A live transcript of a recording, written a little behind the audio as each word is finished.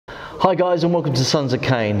Hi guys, and welcome to Sons of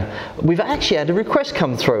Cane. We've actually had a request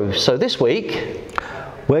come through, so this week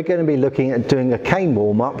we're going to be looking at doing a cane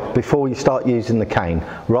warm-up before you start using the cane,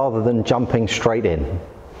 rather than jumping straight in.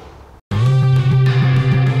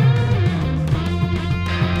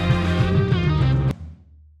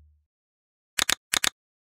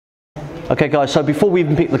 Okay guys, so before we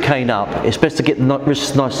even pick the cane up, it's best to get the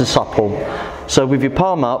wrists nice and supple. So with your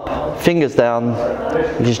palm up, fingers down,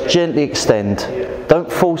 you just gently extend. Don't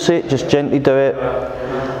force it, just gently do it.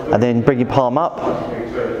 And then bring your palm up.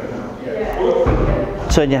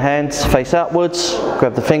 Turn your hands face outwards,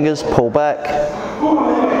 grab the fingers, pull back.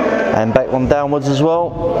 And back one downwards as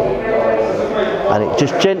well. And it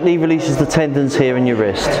just gently releases the tendons here in your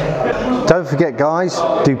wrist. Don't forget guys,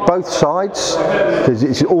 do both sides, because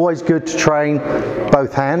it's always good to train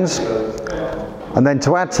both hands. And then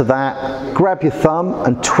to add to that, grab your thumb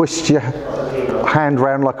and twist your hand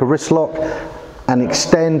around like a wrist lock and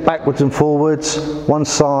extend backwards and forwards, one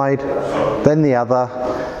side, then the other,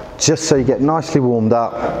 just so you get nicely warmed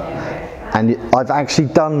up. And I've actually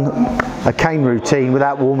done a cane routine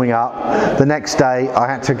without warming up. The next day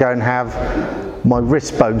I had to go and have my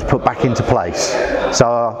wrist bones put back into place. So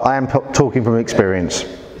I am talking from experience.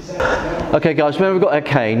 Okay guys, when we've got our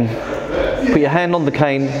cane, put your hand on the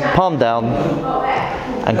cane, palm down,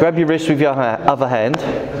 and grab your wrist with your other hand,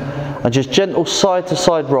 and just gentle side to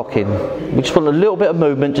side rocking. We just want a little bit of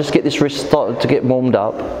movement, just get this wrist started to get warmed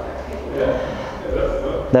up.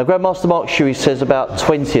 Now Grandmaster Mark Schey says about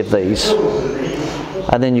 20 of these.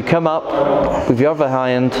 And then you come up with your other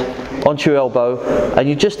hand onto your elbow and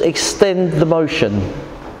you just extend the motion.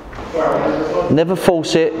 Never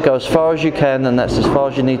force it, go as far as you can, and that's as far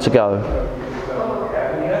as you need to go.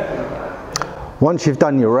 Once you've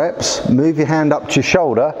done your reps, move your hand up to your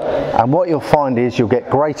shoulder, and what you'll find is you'll get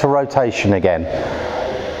greater rotation again.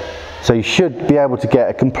 So you should be able to get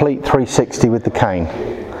a complete 360 with the cane.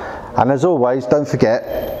 And as always, don't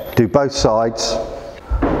forget, do both sides,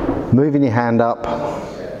 moving your hand up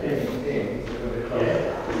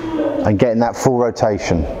and getting that full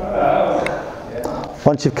rotation.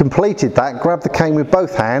 Once you've completed that, grab the cane with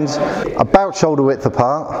both hands, about shoulder width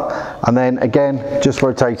apart, and then again, just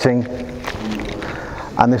rotating,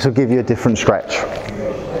 and this will give you a different stretch.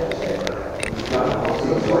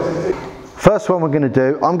 First one we're going to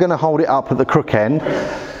do, I'm going to hold it up at the crook end,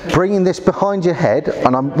 bringing this behind your head,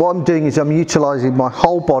 and what I'm doing is I'm utilising my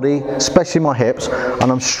whole body, especially my hips,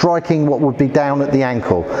 and I'm striking what would be down at the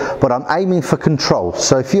ankle, but I'm aiming for control.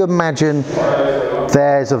 So if you imagine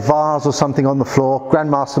there's a vase or something on the floor,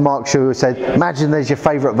 Grandmaster Mark Schey said, imagine there's your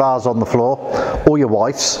favourite vase on the floor, or your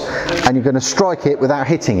wife's, and you're going to strike it without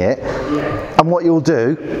hitting it, and what you'll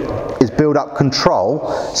do is build up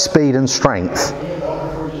control, speed and strength.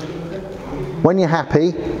 When you're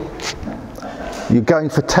happy, you're going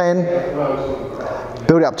for 10,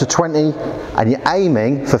 build it up to 20, and you're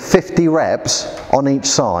aiming for 50 reps on each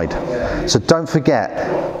side. So don't forget,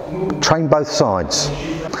 train both sides.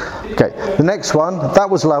 Okay, the next one, that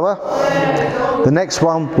was lower. The next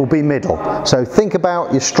one will be middle. So think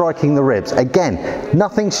about you're striking the ribs. Again,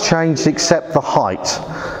 nothing's changed except the height.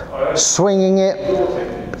 Swinging it,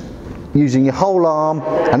 using your whole arm,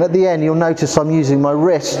 and at the end you'll notice I'm using my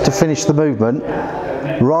wrist to finish the movement,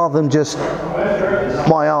 rather than just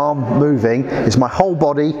my arm moving. It's my whole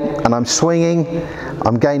body, and I'm swinging,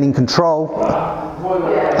 I'm gaining control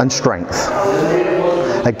and strength.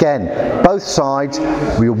 Again, both sides,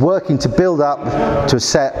 we're working to build up to a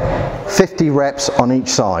set 50 reps on each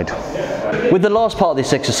side. With the last part of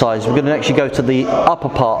this exercise, we're going to actually go to the upper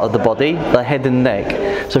part of the body, the head and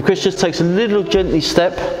neck. So Chris just takes a little gently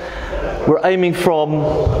step. We're aiming from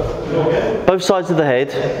both sides of the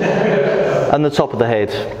head and the top of the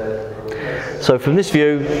head. So from this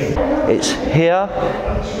view, it's here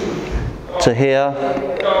to here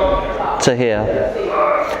to here.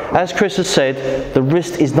 As Chris has said, the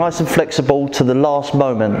wrist is nice and flexible to the last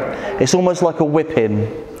moment. It's almost like a whip-in.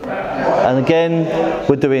 And again,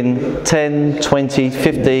 we're doing 10, 20,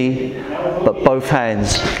 50, but both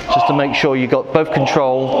hands, just to make sure you've got both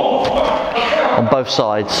control on both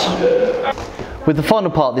sides. With the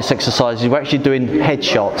final part of this exercise, we're actually doing head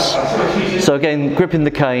shots. So again, gripping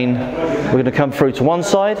the cane, we're going to come through to one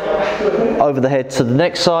side, over the head to the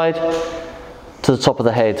next side, to the top of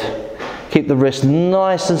the head. Keep the wrist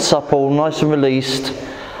nice and supple, nice and released,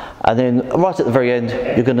 and then right at the very end,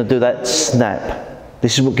 you're going to do that snap.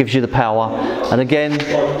 This is what gives you the power. And again,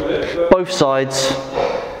 both sides,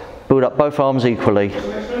 build up both arms equally.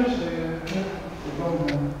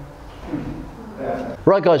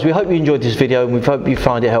 Right guys, we hope you enjoyed this video and we hope you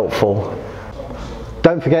find it helpful.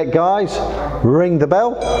 Don't forget guys, ring the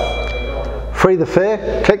bell Free the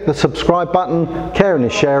fear, click the subscribe button, caring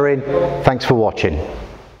is sharing. Thanks for watching.